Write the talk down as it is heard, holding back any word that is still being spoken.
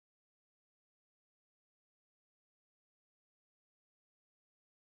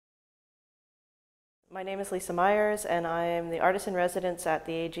My name is Lisa Myers, and I am the artist in residence at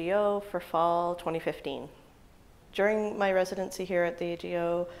the AGO for fall 2015. During my residency here at the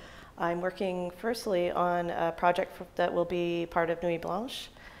AGO, I'm working firstly on a project that will be part of Nuit Blanche,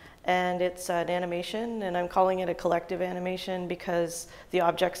 and it's an animation, and I'm calling it a collective animation because the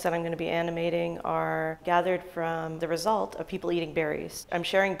objects that I'm going to be animating are gathered from the result of people eating berries. I'm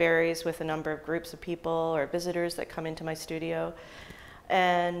sharing berries with a number of groups of people or visitors that come into my studio.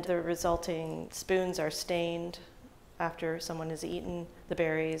 And the resulting spoons are stained after someone has eaten the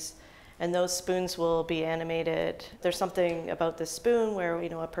berries, and those spoons will be animated. There's something about this spoon where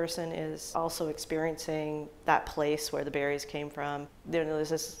a person is also experiencing that place where the berries came from. There's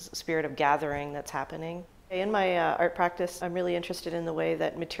this spirit of gathering that's happening. In my art practice, I'm really interested in the way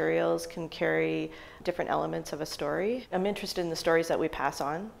that materials can carry different elements of a story. I'm interested in the stories that we pass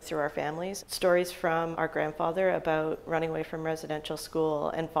on through our families. Stories from our grandfather about running away from residential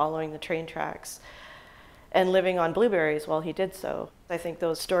school and following the train tracks and living on blueberries while he did so. I think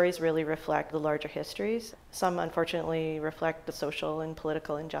those stories really reflect the larger histories. Some unfortunately reflect the social and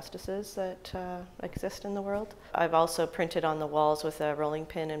political injustices that exist in the world. I've also printed on the walls with a rolling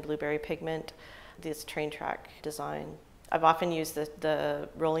pin and blueberry pigment this train track design. I've often used the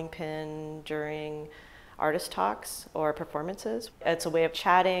rolling pin during artist talks or performances. It's a way of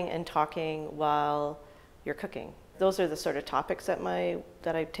chatting and talking while you're cooking. Those are the sort of topics that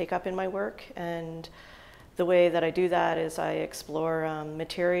I take up in my work, and the way that I do that is I explore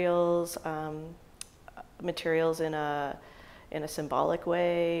materials in a symbolic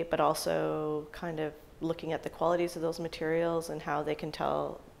way, but also kind of looking at the qualities of those materials and how they can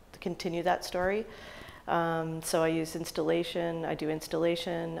continue that story. So I use installation, I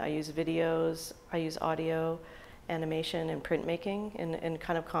use videos, I use audio, animation, and printmaking in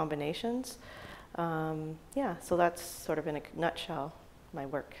kind of combinations. Yeah, so that's sort of in a nutshell my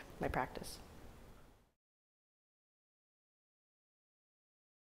work, my practice.